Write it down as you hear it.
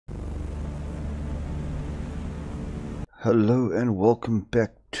Hello and welcome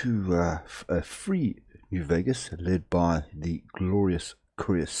back to a free New Vegas led by the glorious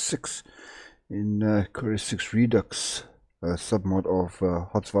Courier 6 in Courier 6 Redux, submod of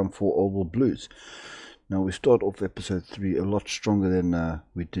HOI4 OWB Blues. Now we start off episode 3 a lot stronger than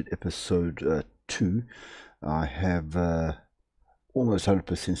we did episode 2. I have almost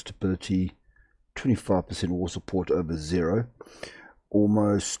 100% stability, 25% war support over 0,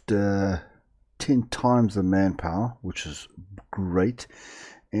 almost 10 times the manpower, which is great,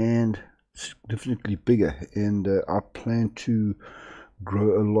 and significantly bigger, and I plan to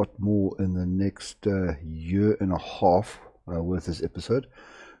grow a lot more in the next year and a half with this episode.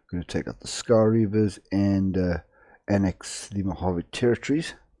 I'm going to take out the Sky Reavers and annex the Mojave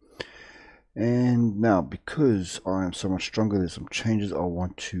territories. And now, because I am so much stronger, there's some changes I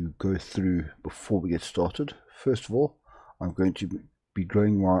want to go through before we get started. First of all, I'm going to be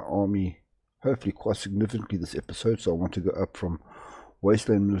growing my army hopefully quite significantly this episode, so I want to go up from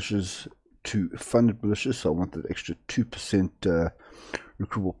wasteland militias to funded militias, so I want that extra 2%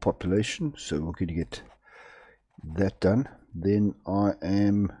 recruitable population, so we're going to get that done. Then I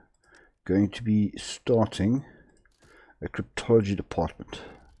am going to be starting a cryptology department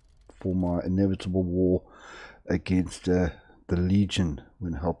for my inevitable war against the Legion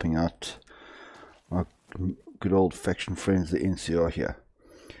when helping out my good old faction friends, the NCR here.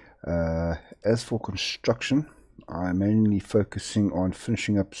 As for construction, I'm mainly focusing on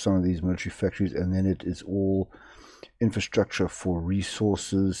finishing up some of these military factories, and then it is all infrastructure for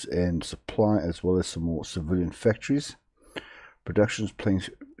resources and supply, as well as some more civilian factories. Production is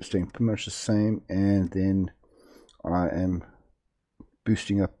staying pretty much the same, and then I am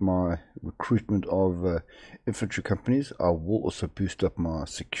boosting up my recruitment of infantry companies. I will also boost up my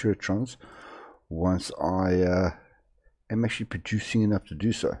Securitrons once I am actually producing enough to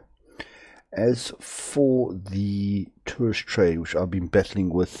do so. As for the tourist trade, which I've been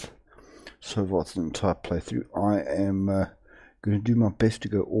battling with so far the entire playthrough, I am going to do my best to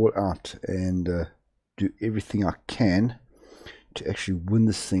go all out and do everything I can to actually win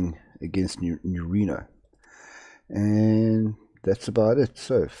this thing against New Reno. And that's about it.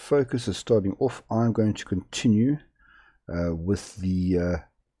 So focus is starting off. I'm going to continue with the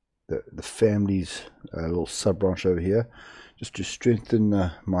family's little sub branch over here, just to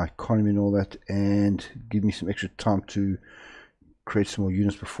strengthen my economy and all that, and give me some extra time to create some more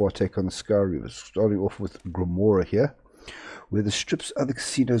units before I take on the Sky Reavers. Starting off with Gomorrah here, where the strips of the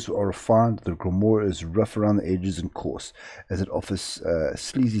casinos are refined. The Gomorrah is rough around the edges and coarse, as it offers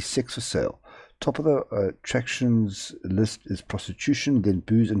sleazy sex for sale. Top of the attractions list is prostitution, then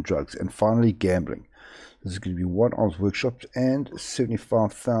booze and drugs, and finally gambling. This is going to be 1 arms workshops and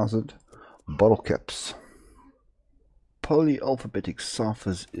 75,000 bottle caps. Polyalphabetic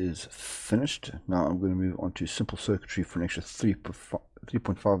ciphers is finished. Now I'm going to move on to simple circuitry for an extra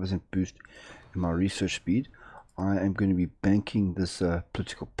 3.5% boost in my research speed. I am going to be banking this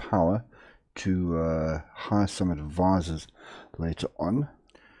political power to hire some advisors later on.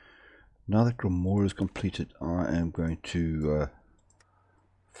 Now that Gomorrah is completed, I am going to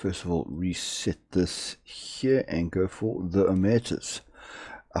first of all reset this here and go for the Omertas.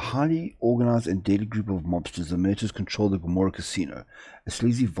 A highly organized and deadly group of mobsters, the Omertas control the Gomorrah Casino, a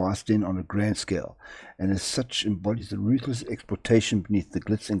sleazy vice den on a grand scale, and as such embodies the ruthless exploitation beneath the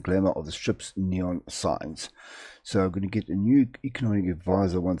glitz and glamour of the strip's neon signs. So I'm going to get a new economic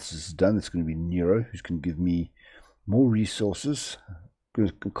advisor once this is done. It's going to be Nero, who's going to give me more resources.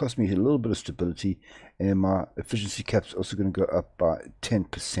 It's going to cost me a little bit of stability, and my efficiency cap's also going to go up by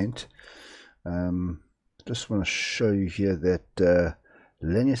 10%. Just want to show you here that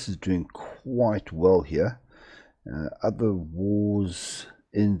Lanius is doing quite well here. Other wars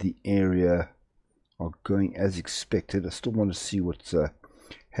in the area are going as expected. I still want to see what's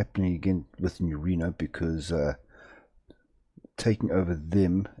happening again with New Reno, because taking over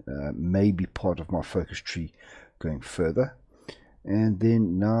them may be part of my focus tree going further. And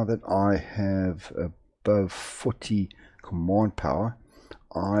then now that I have above 40 command power,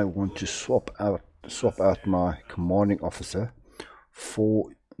 I want to swap out my commanding officer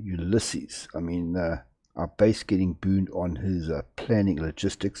for Ulysses. I mean, our base getting booned on his planning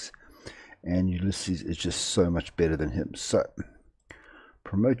logistics, and Ulysses is just so much better than him. So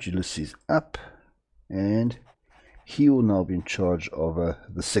promote Ulysses up, and he will now be in charge of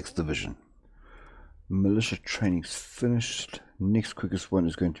the 6th division. Militia training's finished. Next quickest one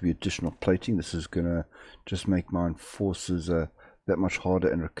is going to be additional plating. This is going to just make my forces that much harder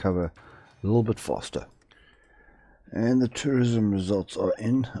and recover a little bit faster. And the tourism results are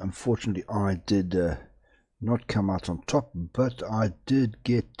in. Unfortunately, I did not come out on top, but I did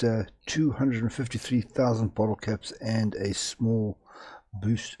get 253,000 bottle caps and a small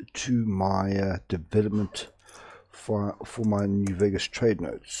boost to my development for my New Vegas trade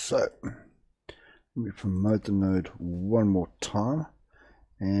node. So let me promote the node one more time.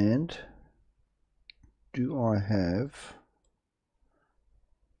 And do I have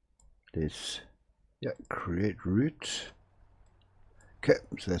this? Yeah, create route. Okay,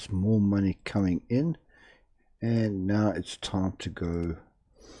 so that's more money coming in. And now it's time to go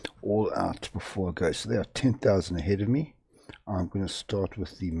all out before I go. So they are 10,000 ahead of me. I'm going to start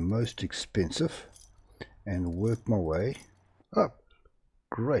with the most expensive and work my way up.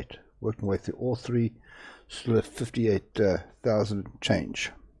 Great. Work my way through all three. Still have 58,000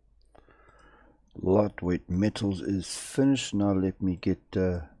 change. Lightweight metals is finished. Now let me get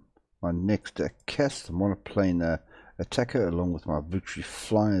my next cast, the monoplane attacker, along with my Victory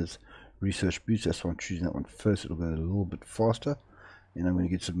Flyers research boost. That's why I'm choosing that one first. It'll go a little bit faster, and I'm going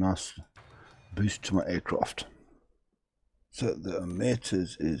to get some nice boost to my aircraft. So the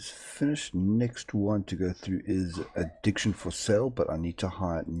emitters is finished. Next one to go through is Addiction for Sale, but I need to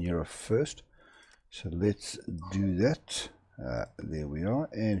hire Nero first. So let's do that. There we are.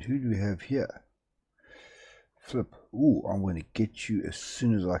 And who do we have here? Flip. Ooh, I'm going to get you as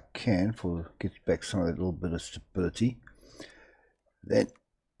soon as I can for get back some of that little bit of stability. Then,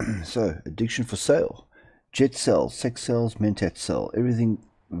 so Addiction for Sale, jet cells, sex cells, mentat cell, everything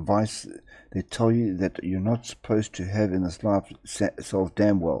vice they tell you that you're not supposed to have in this life sells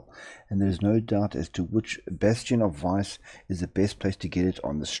damn well, and there's no doubt as to which bastion of vice is the best place to get it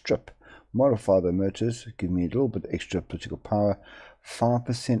on the strip. Modify the motors, give me a little bit extra political power.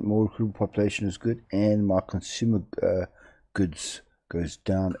 5% more recruitable population is good, and my consumer goods goes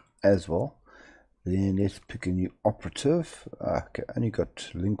down as well. Then let's pick a new operative. Okay, only got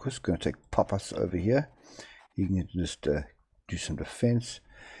Linquist. Going to take Papas over here. He can just do some defense.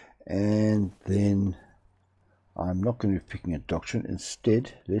 And then I'm not going to be picking a doctrine.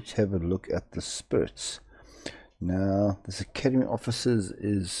 Instead, let's have a look at the spirits. Now, this Academy Officers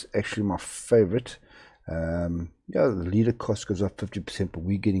is actually my favorite. Yeah, the leader cost goes up 50%, but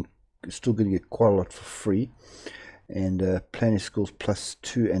we're still getting it quite a lot for free. And planning skills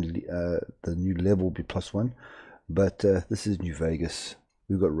 +2, and the new level will be +1. But this is New Vegas.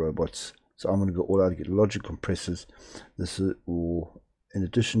 We've got robots, so I'm going to go all out to get logic compressors. This will, in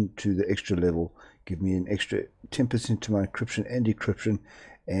addition to the extra level, give me an extra 10% to my encryption and decryption.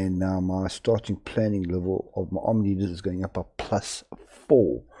 And now my starting planning level of my army leaders is going up by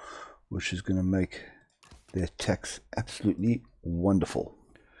 +4, which is going to make their attacks absolutely wonderful.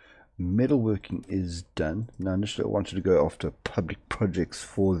 Metalworking is done. Now initially I wanted to go after public projects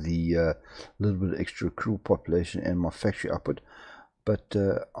for the little bit of extra recruitable population and my factory output, but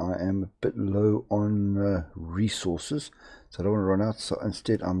I am a bit low on resources, so I don't want to run out. So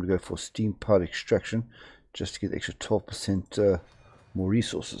instead I'm going to go for steam powered extraction just to get the extra 12% more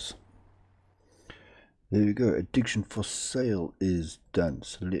resources. There we go. Addiction for Sale is done.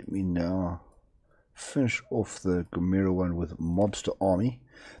 So let me now finish off the Gomera one with Mobster Army.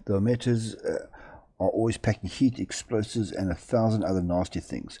 The emitters are always packing heat, explosives, and 1,000 other nasty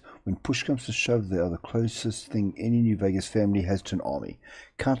things. When push comes to shove, they are the closest thing any New Vegas family has to an army.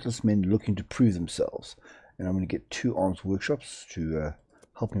 Countless men looking to prove themselves. And I'm going to get 2 arms workshops to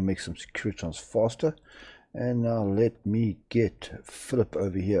help me make some securitrons faster. And now let me get Philip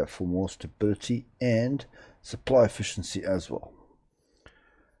over here for more stability and supply efficiency as well.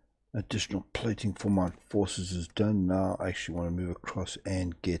 Additional plating for my forces is done. Now I actually want to move across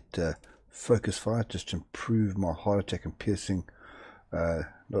and get focus fire just to improve my heart attack and piercing,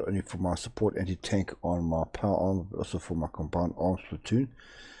 not only for my support anti-tank on my power armor, but also for my combined arms platoon.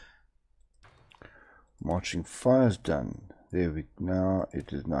 Marching fire is done. There we go. Now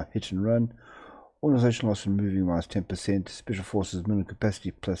it is now hit and run. Organization loss and moving minus 10%. Special forces minimum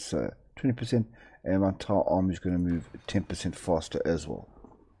capacity plus 20%, and my entire army is going to move 10% faster as well.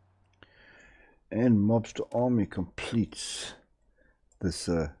 And Mobster Army completes this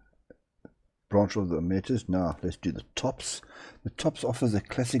branch of the emitters. Now let's do the tops. The tops offers a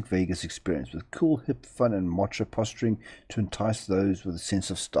classic Vegas experience with cool, hip, fun, and macho posturing to entice those with a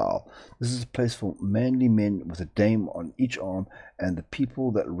sense of style. This is a place for manly men with a dame on each arm, and the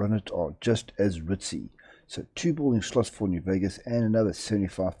people that run it are just as ritzy. So 2 building slots for New Vegas and another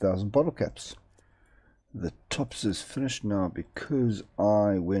 75,000 bottle caps. The tops is finished now because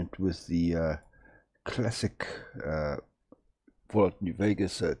I went with the classic Fallout New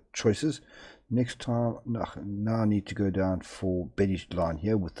Vegas choices. Next time, now I need to go down for Betty's line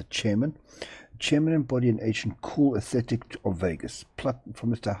here with the chairman. Chairman embody an ancient cool aesthetic of Vegas, plucked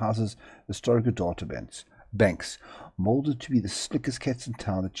from Mr. House's historical data banks. Banks. Molded to be the slickest cats in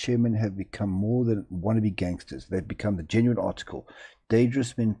town, the chairmen have become more than wannabe gangsters. They've become the genuine article.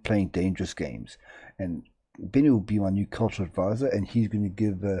 Dangerous men playing dangerous games. And Benny will be my new cultural advisor, and he's going to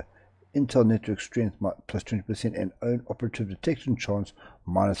give Intel network strength plus 20% and own operative detection chance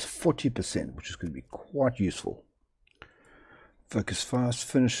minus 40%, which is going to be quite useful. Focus fast,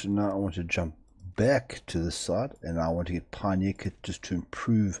 finished, and now I want to jump back to this side, and I want to get Pioneer Kit just to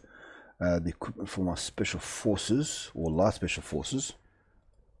improve the equipment for my special forces, or light special forces.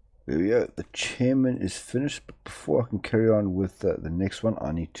 There we go, the chairman is finished, but before I can carry on with the next one,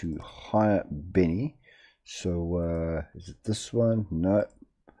 I need to hire Benny. So, is it this one? No.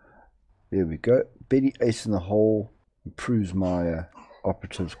 There we go. Benny ace in the hole improves my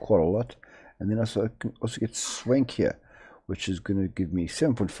operatives quite a lot. And then I can also get Swank here, which is going to give me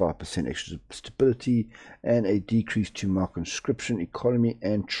 7.5% extra stability and a decrease to my conscription, economy,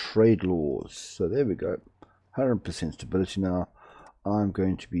 and trade laws. So there we go. 100% stability now. I'm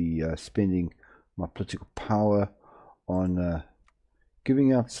going to be spending my political power on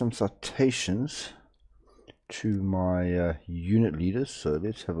giving out some citations to my unit leaders. So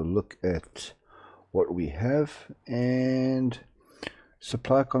let's have a look at what we have. And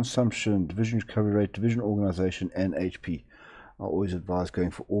supply consumption, division recovery rate, division organization, and HP. I always advise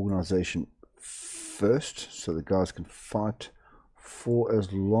going for organization first so the guys can fight for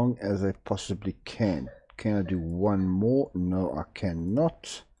as long as they possibly can. Can I do one more? No, I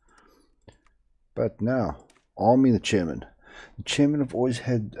cannot. But now, arming the chairman. The chairmen have always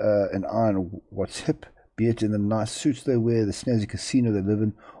had an eye on what's hip, be it in the nice suits they wear, the snazzy casino they live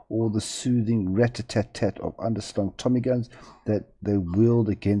in, or the soothing rat-a-tat-tat of underslung Tommy guns that they wield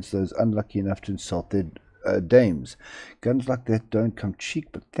against those unlucky enough to insult their dames. Guns like that don't come cheap,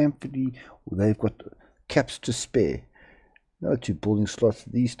 but thankfully they've got caps to spare. Another 2 building slots,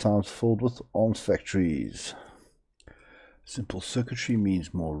 these times filled with arms factories. Simple circuitry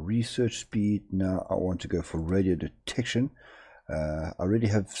means more research speed. Now I want to go for radio detection. I already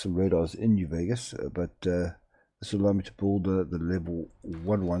have some radars in New Vegas, but this will allow me to build the level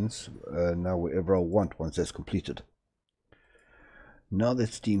 1 ones now wherever I want once that's completed. Now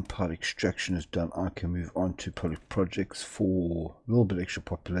that steam part extraction is done, I can move on to public projects for a little bit extra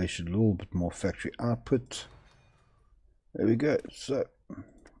population, a little bit more factory output. There we go. So,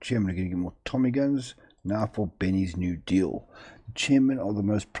 chairman are going to get more Tommy guns. Now for Benny's new deal. The chairmen are the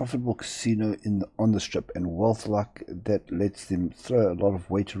most profitable casino on the strip, and wealth like that lets them throw a lot of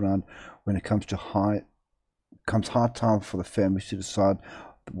weight around when it comes high time for the families to decide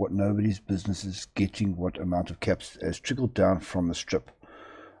what nobody's business is getting what amount of caps has trickled down from the strip.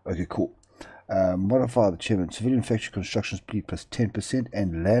 Okay, cool. Modify the chairman. Civilian factory construction speed plus 10%,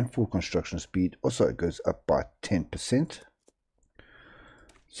 and landfall construction speed also goes up by 10%.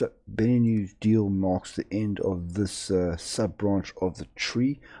 So Benny News deal marks the end of this sub-branch of the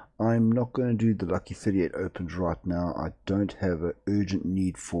tree. I'm not going to do the Lucky 38 opens right now. I don't have an urgent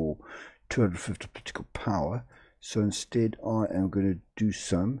need for 250 political power. So instead I am going to do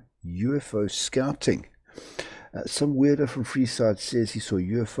some UFO scouting. Some weirdo from Freeside says he saw a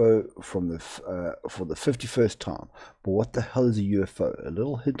UFO from for the 51st time. But what the hell is a UFO? A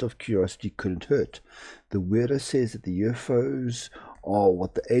little hint of curiosity couldn't hurt. The weirdo says that the UFOs are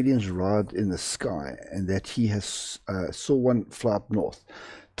what the aliens ride in the sky, and that he has saw one fly up north.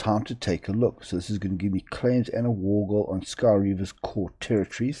 Time to take a look. So this is going to give me claims and a war goal on Sky Reavers core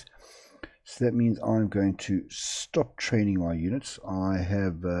territories. So that means I'm going to stop training my units. I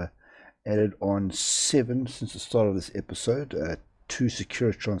have added on 7 since the start of this episode, 2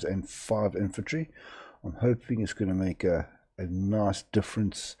 Securitrons and 5 infantry. I'm hoping it's going to make a nice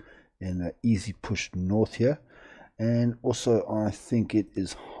difference in an easy push north here. And also I think it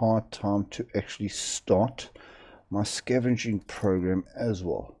is high time to actually start my scavenging program as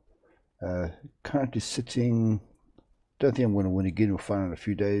well. Currently sitting, don't think I'm going to win again, we'll find out in a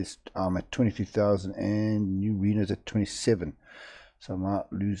few days. I'm at 23,000 and New Reno's at 27. So I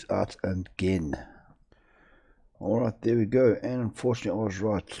might lose out again. Alright, there we go. And unfortunately I was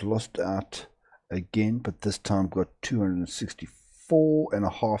right. Lost out again, but this time got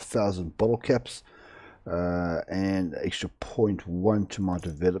 264,500 bottle caps. And extra 0.1 to my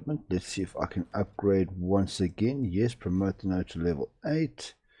development. Let's see if I can upgrade once again. Yes, promote the node to level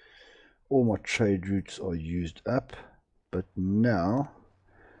 8. All my trade routes are used up. But now,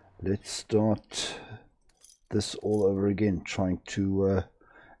 let's start this all over again, trying to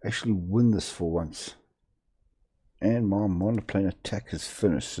actually win this for once. And my monoplane attack is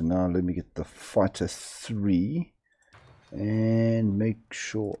finished, so now let me get the fighter 3 and make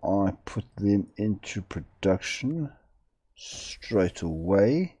sure I put them into production straight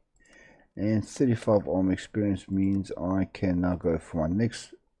away. and 35 army experience means I can now go for my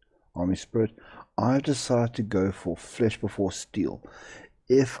next army spirit. I decided to go for flesh before steel.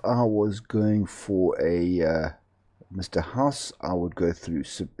 If I was going for a Mr. House, I would go through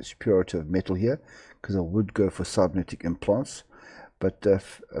superiority of metal here, because I would go for cybernetic implants. But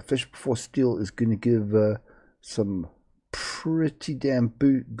flesh before steel is going to give some pretty damn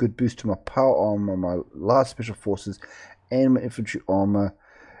good boost to my power armor, my light special forces, and my infantry armor,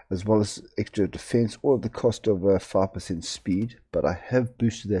 as well as extra defense, all at the cost of 5% speed. But I have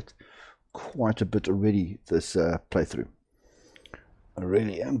boosted that quite a bit already this playthrough. I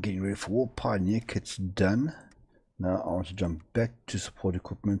really am getting ready for war. Pioneer kit's done. Now I want to jump back to support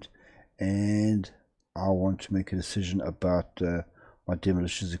equipment, and I want to make a decision about my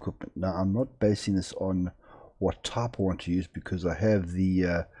demolitions equipment. Now I'm not basing this on what type I want to use, because I have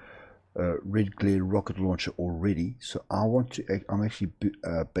the red glare rocket launcher already. So I'm actually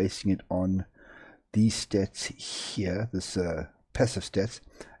basing it on these stats here, this passive stats,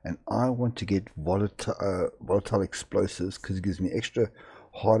 and I want to get volatile explosives, because it gives me extra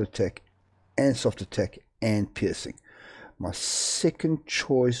hard attack and soft attack and piercing. My second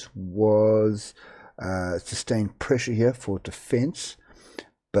choice was sustained pressure here for defense,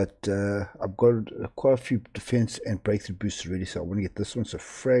 but I've got quite a few defense and breakthrough boosts already, so I want to get this one. So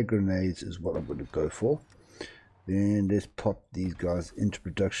frag grenades is what I'm going to go for. Then let's pop these guys into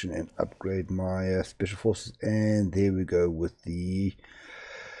production and upgrade my special forces, and there we go with the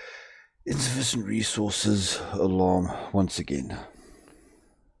insufficient resources alarm once again.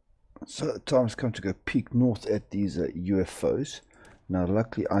 So the time's come to go peek north at these UFOs. Now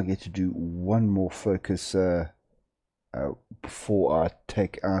luckily I get to do one more focus before I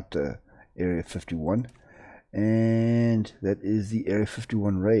take out Area 51, and that is the Area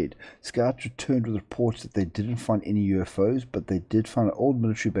 51 raid. Scouts returned with reports that they didn't find any UFOs, but they did find an old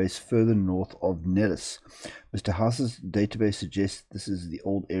military base further north of Nellis. Mr. House's database suggests this is the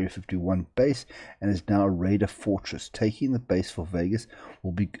old Area 51 base and is now a raider fortress. Taking the base for Vegas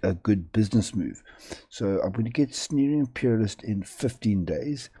will be a good business move. So I'm going to get Sneering Imperialist in 15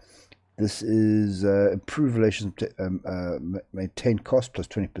 days. This is improved relations, maintain cost plus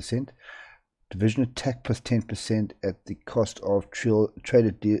 20%. Division attack plus 10% at the cost of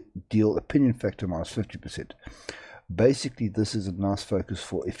traded deal opinion factor minus 50%. Basically, this is a nice focus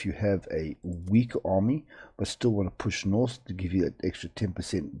for if you have a weak army but still want to push north, to give you an extra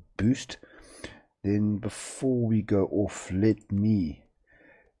 10% boost. Then before we go off, let me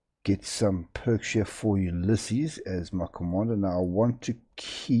get some perks here for Ulysses as my commander. Now I want to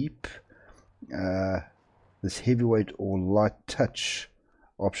keep this heavyweight or light touch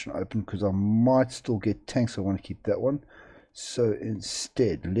option open, because I might still get tanks. I want to keep that one. So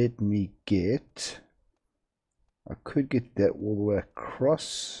instead, let me get, I could get that all the way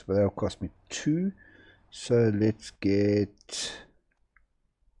across, but that'll cost me 2. So let's get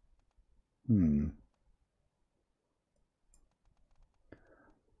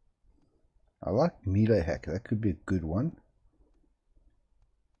I like melee hacker. That could be a good one.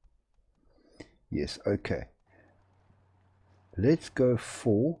 Yes, okay. Let's go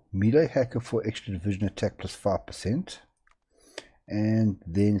for melee hacker for extra division attack plus 5%, and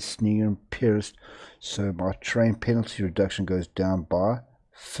then Sneer Imperialist, so my terrain penalty reduction goes down by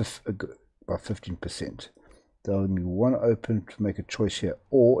 15%. There'll be one open to make a choice here,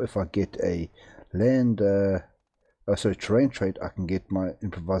 or if I get a land terrain trait, I can get my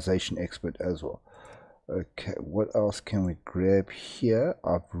improvisation expert as well. Okay, what else can we grab here?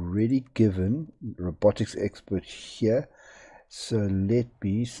 I've already given robotics expert here. So let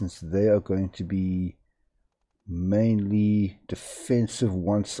me, since they are going to be mainly defensive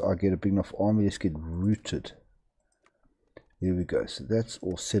once I get a big enough army, let's get rooted. There we go. So that's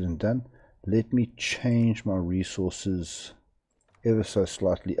all said and done. Let me change my resources ever so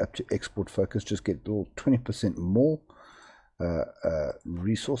slightly up to export focus. Just get a little 20% more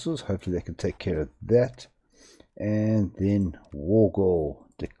resources. Hopefully they can take care of that. And then war goal.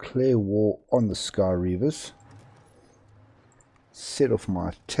 Declare war on the Sky Reavers. Set off my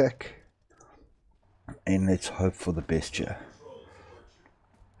attack, and let's hope for the best here.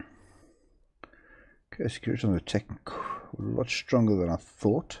 Okay, security on the attack, a lot stronger than I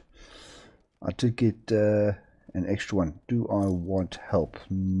thought. I did get an extra one. Do I want help?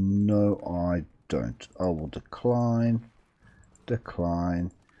 No, I don't. I will decline.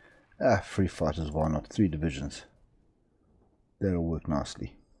 Free fighters, why not? 3 divisions. That'll work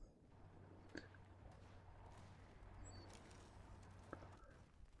nicely.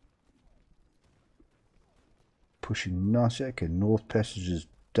 Pushing nicely. Okay, north passage is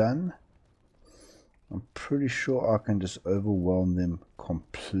done. I'm pretty sure I can just overwhelm them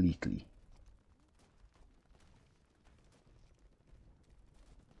completely.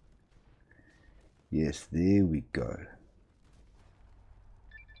 Yes, there we go.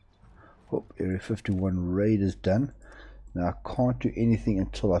 Oh, Area 51 raid is done. Now I can't do anything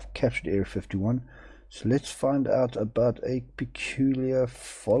until I've captured Area 51. So let's find out about a peculiar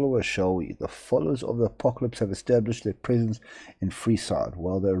follower, shall we? The followers of the apocalypse have established their presence in Freeside.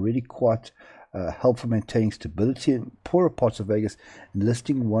 While they're already quite helpful maintaining stability in poorer parts of Vegas,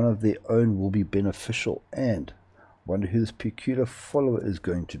 enlisting one of their own will be beneficial. And I wonder who this peculiar follower is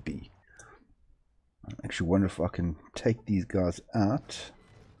going to be. I actually wonder if I can take these guys out.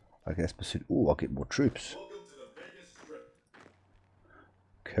 I guess, oh, I'll get more troops.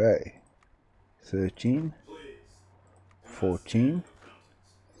 Okay. 13, 14,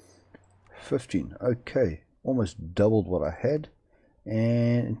 15. Okay, almost doubled what I had.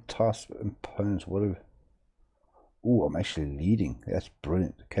 And entice opponents. Whatever. Oh, I'm actually leading. That's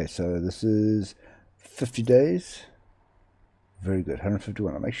brilliant. Okay, so this is 50 days. Very good.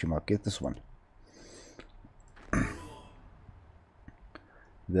 151. I actually might get this one.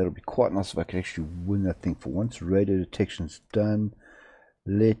 That'll be quite nice if I can actually win that thing for once. Radio detection's done.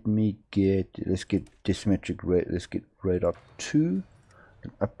 Let's get decimetric rate. Let's get radar 2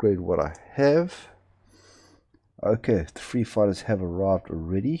 and upgrade what I have. Okay, the free fighters have arrived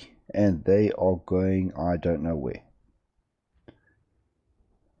already, and they are going I don't know where.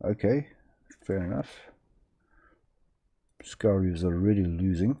 Okay, fair enough. Sky Reavers are already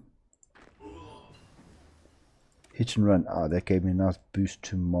losing. Hit and run. Ah, that gave me a nice boost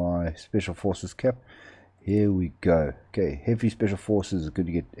to my special forces cap. Here we go. Okay, heavy special forces is going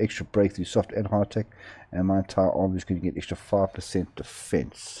to get extra breakthrough, soft and hard attack, and my entire army is going to get extra 5%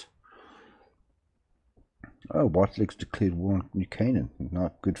 defense. Oh, White Legs declared war on New Canaan.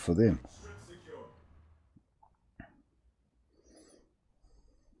 Not good for them.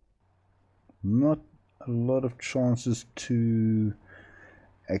 Not a lot of chances to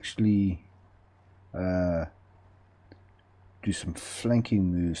actually do some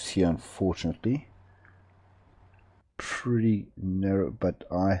flanking moves here, unfortunately. Pretty narrow, but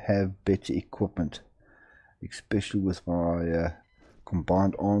I have better equipment, especially with my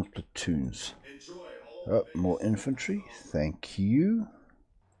combined arms platoons. Oh, more infantry, thank you.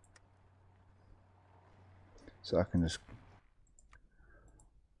 So I can just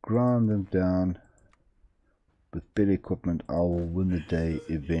grind them down. With better equipment, I will win the day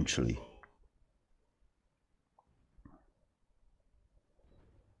eventually.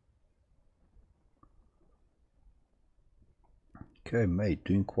 Okay, mate,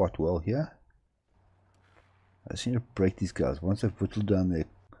 doing quite well here. I just need to break these guys. Once I've whittled down their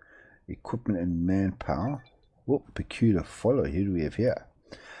equipment and manpower. Whoop, peculiar follower. Who do we have here?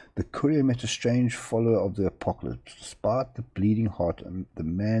 The courier met a strange follower of the apocalypse. Despite the bleeding heart, the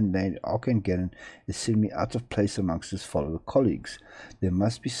man named Archangel is seemingly out of place amongst his follower colleagues. There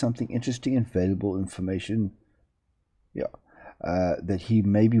must be something interesting and valuable information that he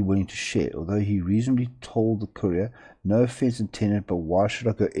may be willing to share, although he reasonably told the courier, "No offense intended, but why should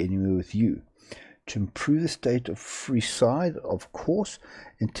I go anywhere with you?" To improve the state of Freeside, of course.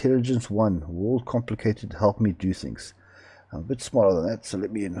 Intelligence 1, world complicated, help me do things. I'm a bit smarter than that, so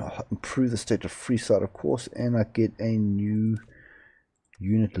let me improve the state of Freeside, of course, and I get a new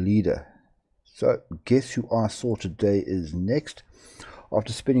unit leader. So, guess who I saw today is next.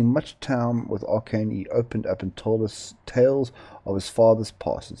 After spending much time with Arcane, he opened up and told us tales of his father's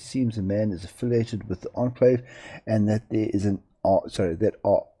past. It seems the man is affiliated with the Enclave, and that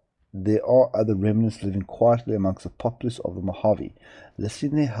there are other remnants living quietly amongst the populace of the Mojave.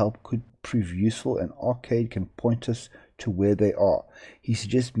 Listening their help could prove useful, and Arcade can point us to where they are. He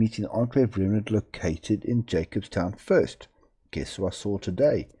suggests meeting the Enclave remnant located in Jacobstown first. Guess who I saw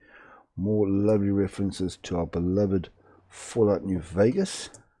today? More lovely references to our beloved Fallout New Vegas.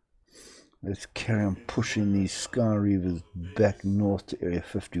 Let's carry on pushing these Sky Reavers back north to Area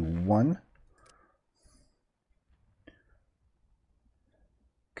 51.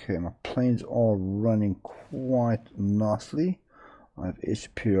 Okay, my planes are running quite nicely. I have air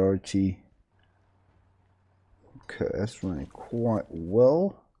superiority. Okay, that's running quite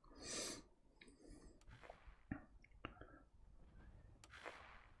well.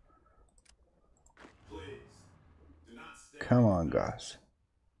 Come on, guys.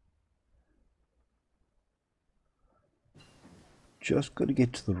 Just got to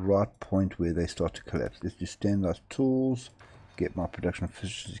get to the right point where they start to collapse. Let's do standardized tools. Get my production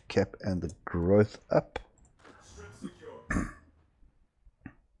efficiency cap and the growth up.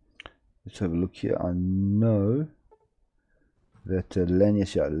 Let's have a look here. I know that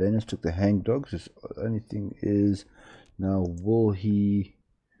Lanius took the hangdogs. The only thing is, now will he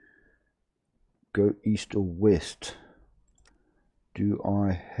go east or west? do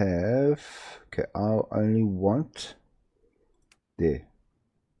I have? Okay, I only want there.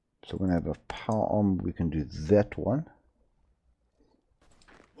 So we're going to have a power arm. We can do that one.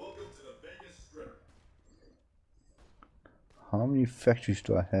 Welcome to the Vegas Strip. How many factories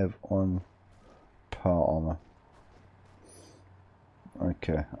do I have on power armor?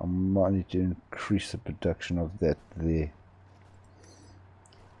 Okay, I might need to increase the production of that there.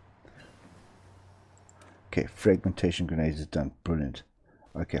 Okay, fragmentation grenades is done. Brilliant.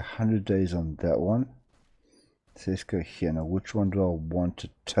 Okay, 100 days on that one. So let's go here. Now, which one do I want to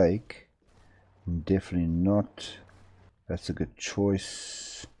take? Definitely not. That's a good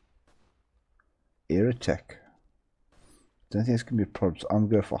choice. Air attack. Don't think it's going to be a problem. So I'm going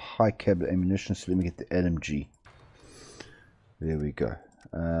to go for high caliber ammunition. So let me get the LMG. There we go.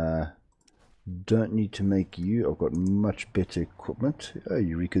 Don't need to make you. I've got much better equipment. Oh,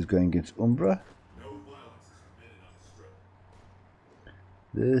 Eureka's going against Umbra. No violence is permitted on the strip.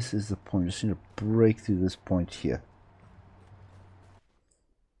 This is the point. Just need to break through this point here.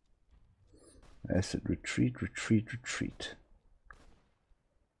 Asset retreat, retreat, retreat.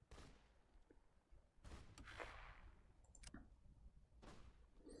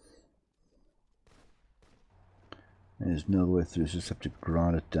 There's no way through. Just have to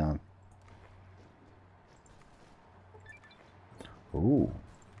grind it down. Ooh.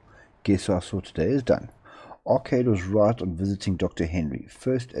 Guess what I saw today is done. Arcade was right on visiting Dr. Henry.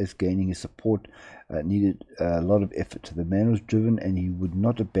 First, as gaining his support needed a lot of effort. The man was driven and he would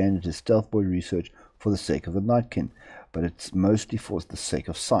not abandon his stealth boy research for the sake of the Nightkin, but it's mostly for the sake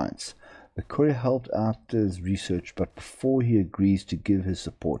of science. The courier helped out his research, but before he agrees to give his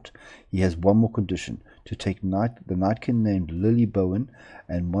support, he has one more condition: to take the Nightkin named Lily Bowen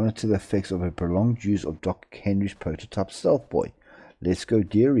and monitor the effects of her prolonged use of Dr. Henry's prototype stealth boy. Let's go,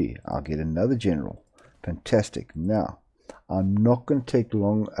 dearie. I'll get another general. Fantastic. Now, I'm not going to take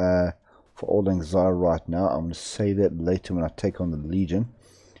long for old Anxiety right now. I'm going to save that later when I take on the Legion.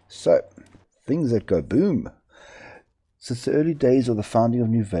 So, things that go boom. Since the early days of the founding of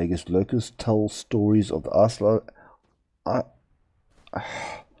New Vegas, locals tell stories of the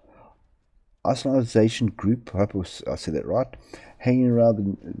isolation group, I hope I said that right, hanging around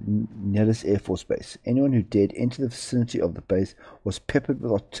the Nellis Air Force Base. Anyone who dared enter the vicinity of the base was peppered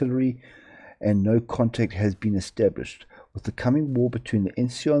with artillery, and no contact has been established. With the coming war between the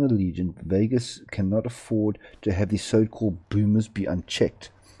NCR and the Legion, Vegas cannot afford to have these so-called boomers be unchecked.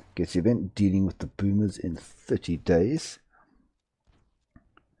 Gets the event dealing with the boomers in 30 days.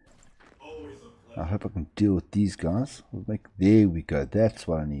 I hope I can deal with these guys. There we go. That's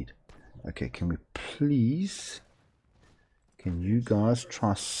what I need. Okay, can we please... Can you guys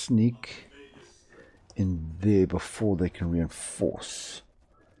try sneak in there before they can reinforce?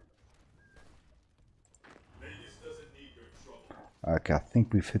 Okay, I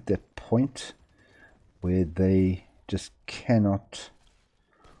think we've hit that point where they just cannot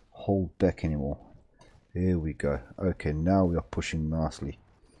hold back anymore. There we go. Okay, now we are pushing nicely.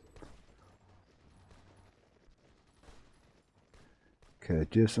 Okay,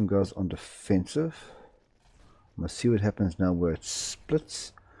 do have some guys on defensive. I'm going to see what happens now where it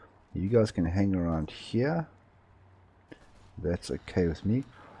splits. You guys can hang around here. That's okay with me.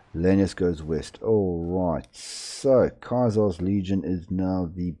 Lanius goes west. Alright, so Kaiser's Legion is now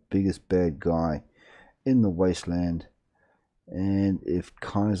the biggest bad guy in the wasteland. And if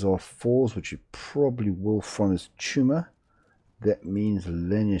Kaiser falls, which he probably will from his tumor, that means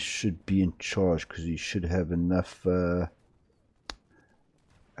Lanius should be in charge, because he should have enough...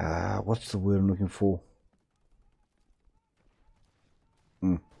 what's the word I'm looking for?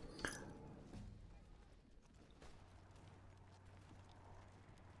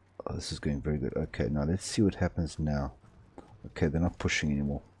 Oh, this is going very good. Okay, now let's see what happens now. Okay, they're not pushing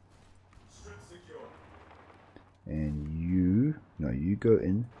anymore. And you... No, you go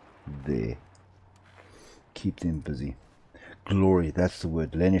in there. Keep them busy. Glory, that's the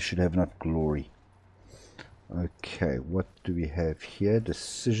word. Lanius should have enough glory. Okay, what do we have here?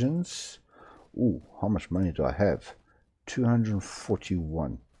 Decisions. Ooh, how much money do I have?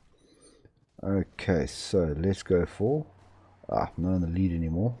 241. Okay, so let's go for... not in the lead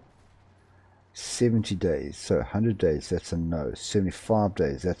anymore. 70 days, so 100 days, that's a no. 75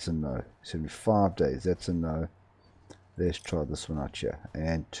 days, that's a no. 75 days, that's a no. Let's try this one out here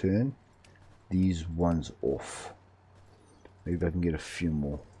and turn these ones off. Maybe I can get a few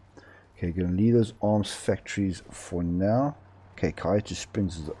more. Okay, going to leave those arms factories for now. Okay, Courier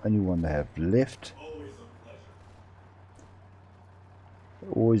Springs is the only one they have left. Always a pleasure. It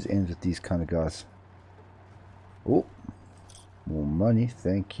always ends with these kind of guys. Oh, more money,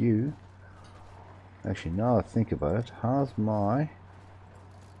 thank you. Actually, now I think about it, how's my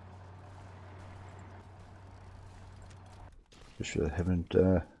Sure, I haven't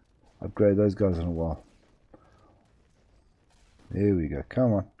upgraded those guys in a while. There we go.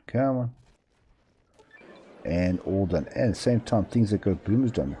 Come on, come on. And all done. And at the same time, things that go boom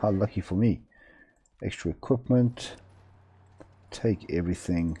is done. How lucky for me. Extra equipment. Take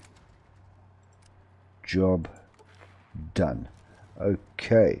everything. Job done.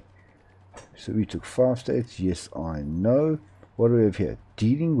 Okay. So we took 5 states. Yes, I know. What do we have here?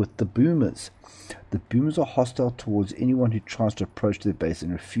 Dealing with the boomers. The boomers are hostile towards anyone who tries to approach their base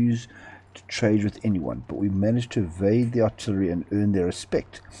and refuse to trade with anyone, but we managed to evade the artillery and earn their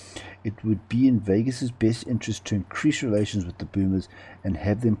respect. It would be in Vegas's best interest to increase relations with the boomers and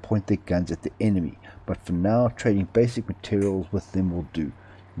have them point their guns at the enemy, but for now trading basic materials with them will do.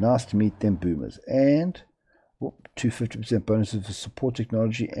 Nice to meet them, boomers. And 250% bonuses for support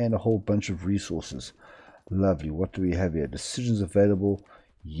technology and a whole bunch of resources. Lovely. What do we have here? Decisions available.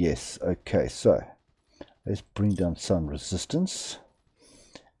 Yes. Okay, so let's bring down some resistance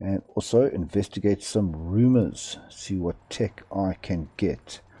and also investigate some rumors. See what tech I can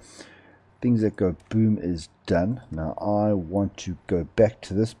get. Things that go boom is done. Now I want to go back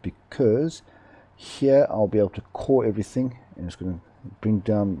to this because here I'll be able to core everything, and it's going to bring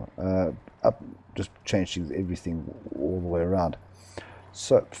down up, just change things, everything all the way around.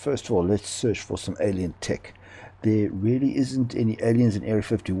 So first of all, let's search for some alien tech. There really isn't any aliens in Area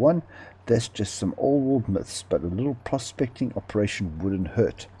 51. That's just some old world myths, but a little prospecting operation wouldn't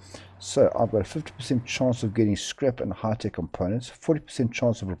hurt. So I've got a 50% chance of getting scrap and high-tech components, 40%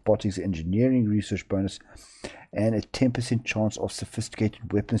 chance of robotics engineering research bonus, and a 10% chance of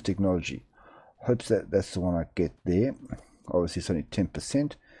sophisticated weapons technology. Hopes that's the one I get there. Obviously it's only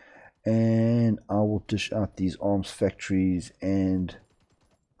 10%. And I will dish out these arms factories, and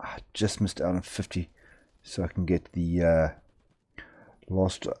I just missed out on 50, so I can get the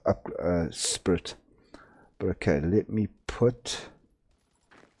last spirit. But okay, let me put...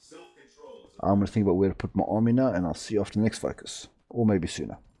 I'm going to think about where to put my army now, and I'll see you after the next focus, or maybe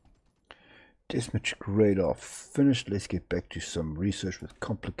sooner. Decimetric radar finished. Let's get back to some research with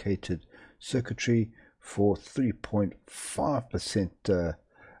complicated circuitry for 3.5% a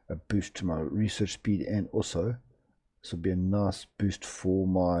boost to my research speed, and also this will be a nice boost for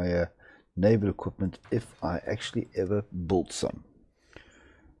my naval equipment if I actually ever build some.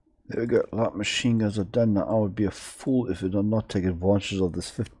 There we go. Light machine guns are done. Now I would be a fool if I did not take advantage of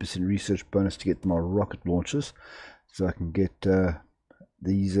this 50% research bonus to get my rocket launchers, so I can get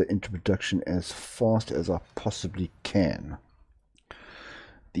these into production as fast as I possibly can.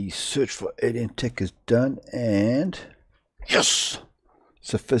 The search for alien tech is done, and yes,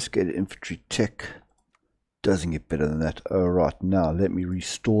 sophisticated infantry tech doesn't get better than that. Alright, now let me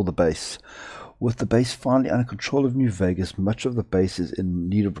restore the base. With the base finally under control of New Vegas, much of the base is in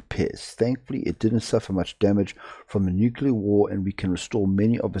need of repairs. Thankfully, it didn't suffer much damage from the nuclear war, and we can restore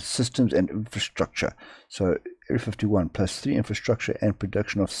many of its systems and infrastructure. So, Area 51 plus 3 infrastructure and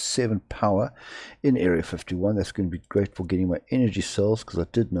production of 7 power in Area 51. That's going to be great for getting my energy cells, because I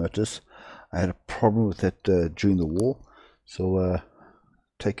did notice I had a problem with that during the war. So,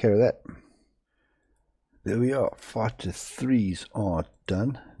 take care of that. There we are. Fighter 3s are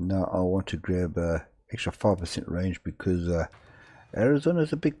done. Now I want to grab extra 5% range, because Arizona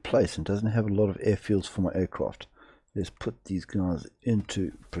is a big place and doesn't have a lot of airfields for my aircraft. Let's put these guys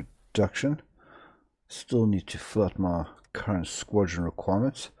into production. Still need to fill out my current squadron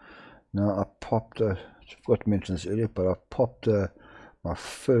requirements. Now I popped, I forgot to mention this earlier, but I popped my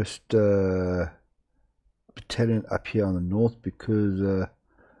first battalion up here on the north, because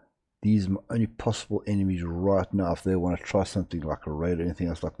these are my only possible enemies right now if they want to try something like a raid or anything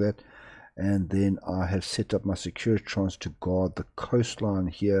else like that. And then I have set up my Securitrons to guard the coastline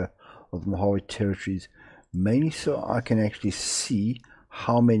here of the Mojave territories, mainly so I can actually see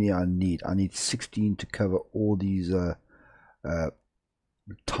how many I need. I need 16 to cover all these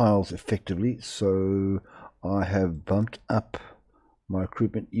tiles effectively, so I have bumped up my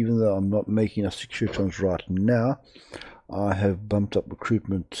recruitment. Even though I'm not making enough Securitrons right now, I have bumped up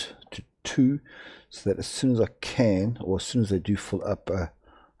recruitment to 2, so that as soon as I can, or as soon as they do fill up, I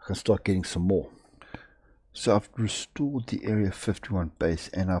can start getting some more. So I've restored the Area 51 base,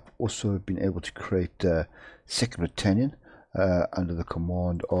 and I've also been able to create a 2nd Battalion under the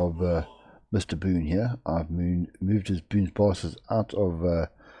command of Mr. Boone here. I've moved his Boone's bosses out of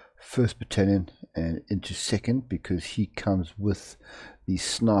 1st Battalion and into 2nd, because he comes with the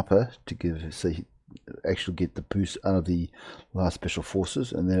sniper to give, so he actually get the boost out of the last special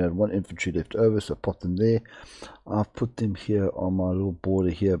forces. And then I had 1 infantry left over, so I popped them there. I've put them here on my little border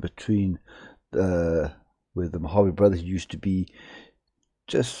here between where the Mojave brothers used to be,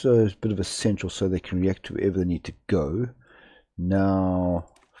 just so it's a bit of a central, so they can react to wherever they need to go Now,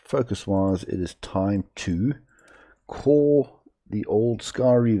 focus-wise, it is time to call the old Sky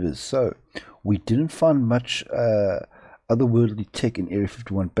Reavers. So, we didn't find much otherworldly tech in Area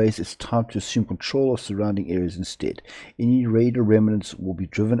 51 base. It's time to assume control of surrounding areas instead. Any raider remnants will be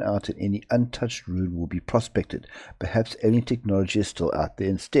driven out and any untouched ruin will be prospected. Perhaps alien technology is still out there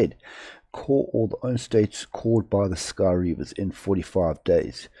instead. Call all the own states called by the Sky Reavers in 45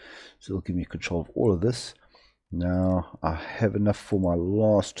 days. So it'll give me control of all of this. Now I have enough for my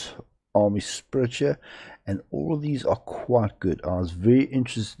last army spirit here, and all of these are quite good. I was very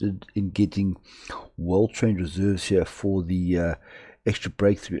interested in getting well-trained reserves here for the extra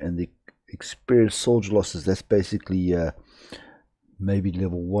breakthrough and the experienced soldier losses. That's basically maybe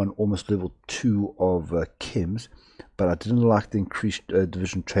level 1, almost level 2 of chems, but I didn't like the increased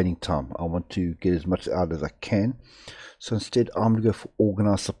division training time. I want to get as much out as I can. So instead, I'm going to go for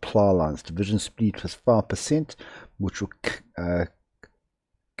organized supply lines. Division speed plus 5%, which will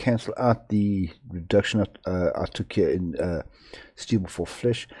cancel out the reduction I took here in steel before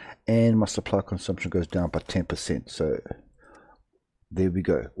flesh, and my supply consumption goes down by 10%. So there we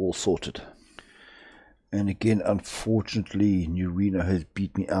go, all sorted. And again, unfortunately, New Reno has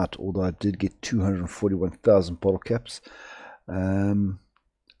beat me out, although I did get 241,000 bottle caps.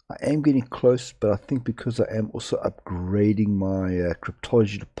 I am getting close, but I think because I am also upgrading my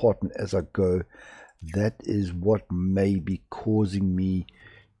cryptology department as I go, that is what may be causing me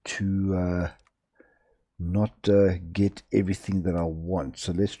to not get everything that I want.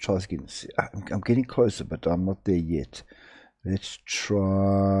 So let's try again. I'm getting closer, but I'm not there yet. Let's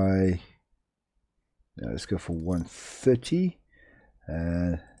try. Now let's go for 130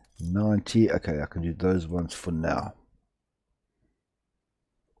 and 90. Okay, I can do those ones for now.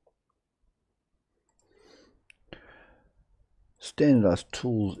 Standardized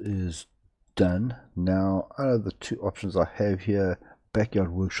tools is done. Now, out of the two options I have here,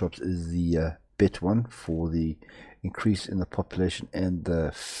 backyard workshops is the better one for the increase in the population and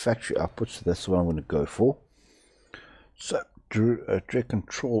the factory output, so that's what I'm going to go for. So direct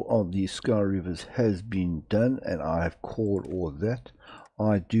control of the Sky Reavers has been done, and I have called all of that.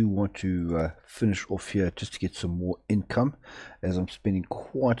 I do want to finish off here just to get some more income, as I'm spending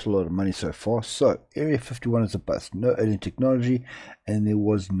quite a lot of money so far. So Area 51 is a bust. No alien technology, and there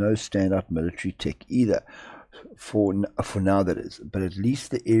was no standout military tech either. For now, that is. But at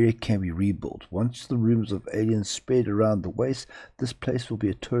least the area can be rebuilt. Once the rumors of aliens spread around the waste, this place will be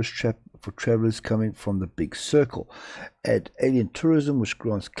a tourist trap for travelers coming from the big circle. Add alien tourism, which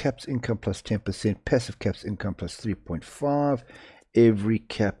grants caps income plus 10%, passive caps income plus 3.5%. Every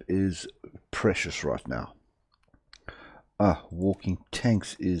cap is precious right now. Walking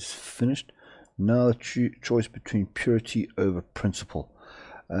tanks is finished. Now the choice between purity over principle.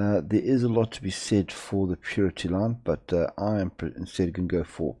 There is a lot to be said for the purity line, but I am instead going to go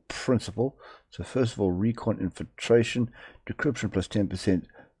for principle. So first of all, recon infiltration, decryption plus 10%,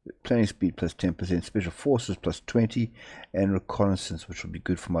 planning speed plus 10%, special forces plus 20%, and reconnaissance, which will be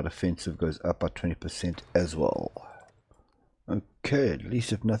good for my defensive, goes up by 20% as well. Okay, at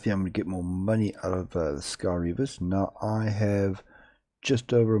least if nothing, I'm going to get more money out of the Sky Reavers. Now I have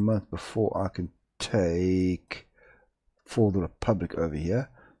just over a month before I can take for the Republic over here.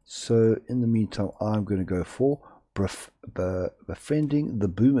 So in the meantime, I'm going to go for befriending the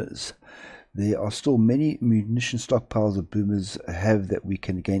boomers. There are still many munition stockpiles the boomers have that we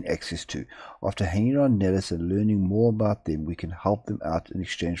can gain access to. After hanging around Nellis and learning more about them, we can help them out in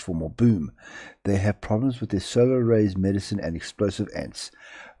exchange for more boom. They have problems with their solar arrays, medicine, and explosive ants.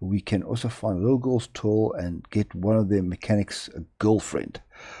 We can also find little girls tall and get one of their mechanics a girlfriend.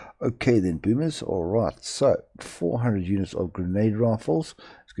 Okay then, boomers. Alright, so 400 units of grenade rifles.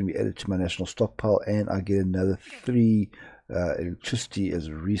 It's going to be added to my national stockpile, and I get another 3 electricity as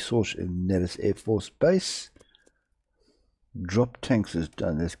a resource in Nellis Air Force Base. Drop tanks is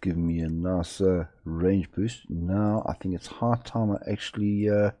done. That's given me a nice range boost. Now I think it's high time I actually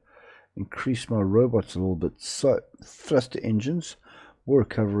increase my robots a little bit. So thruster engines, more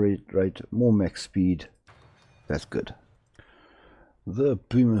recovery rate, more max speed. That's good. The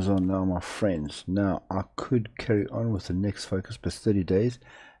boomers are now my friends. Now I could carry on with the next focus plus 30 days,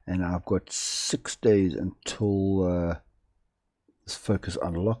 and I've got 6 days until this focus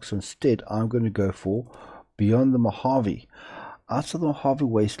unlocks. So instead I'm going to go for beyond the Mojave. Outside the Mojave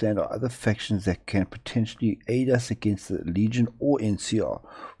wasteland are other factions that can potentially aid us against the Legion or NCR.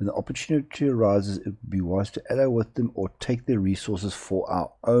 When the opportunity arises, it would be wise to ally with them or take their resources for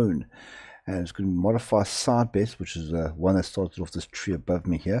our own. And it's going to modify side bets, which is one that started off this tree above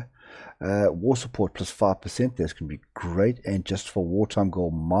me here. War support plus 5%, that's going to be great. And just for wartime goal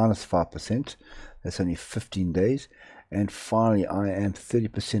minus 5%, that's only 15 days. And finally, I am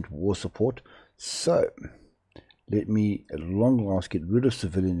 30% war support. So let me at long last get rid of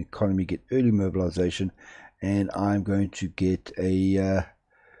civilian economy, get early mobilization, and I'm going to get a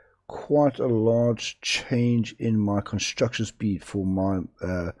quite a large change in my construction speed for my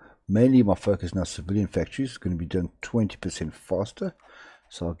mainly my focus now civilian factories. It's going to be done 20% faster,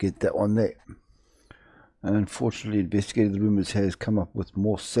 so I'll get that one there. And unfortunately, investigating the rumors has come up with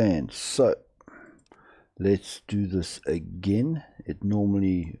more sand, so let's do this again. It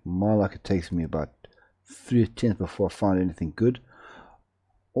normally, my luck, it takes me about 3 attempts before I find anything good.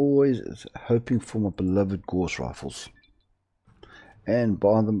 Always hoping for my beloved Gauss rifles. And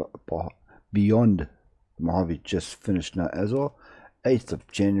beyond the Mojave just finished now as well, 8th of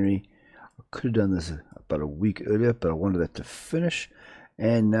January. I could have done this about a week earlier, but I wanted that to finish.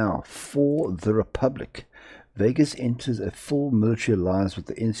 And now for the Republic. Vegas enters a full military alliance with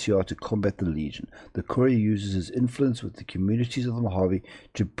the NCR to combat the Legion. The Courier uses his influence with the communities of the Mojave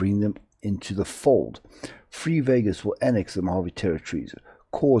to bring them into the fold. Free Vegas will annex the Mojave territories,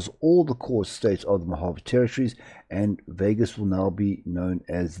 cause all the core states of the Mojave territories, and Vegas will now be known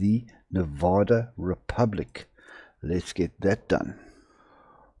as the Nevada Republic. Let's get that done.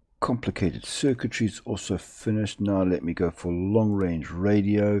 Complicated circuitry is also finished. Now let me go for long range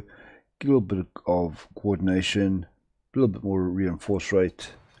radio, get a little bit of coordination, a little bit more reinforce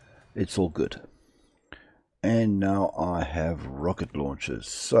rate. It's all good. And now I have rocket launchers.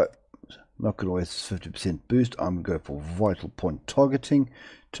 So not going to waste 50% boost. I'm going to go for vital point targeting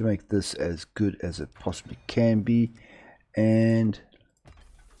to make this as good as it possibly can be. And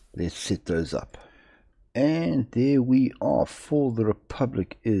let's set those up. And there we are. For the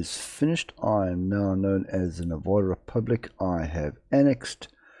Republic is finished. I am now known as the Nevada Republic. I have annexed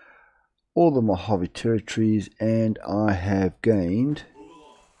all the Mojave territories, and I have gained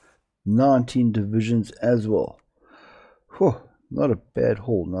 19 divisions as well. Whew. Not a bad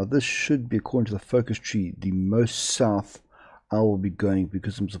haul. Now this should be, according to the focus tree, the most south I will be going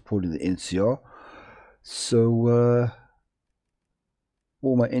because I'm supporting the NCR. So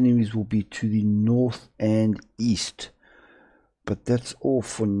all my enemies will be to the north and east. But that's all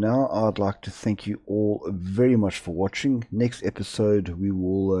for now. I'd like to thank you all very much for watching. Next episode we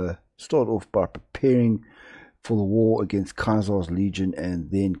will start off by preparing for the war against Kaiser's Legion and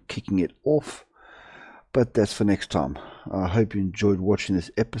then kicking it off. But that's for next time. I hope you enjoyed watching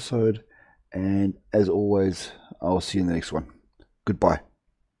this episode, and as always, I'll see you in the next one. Goodbye.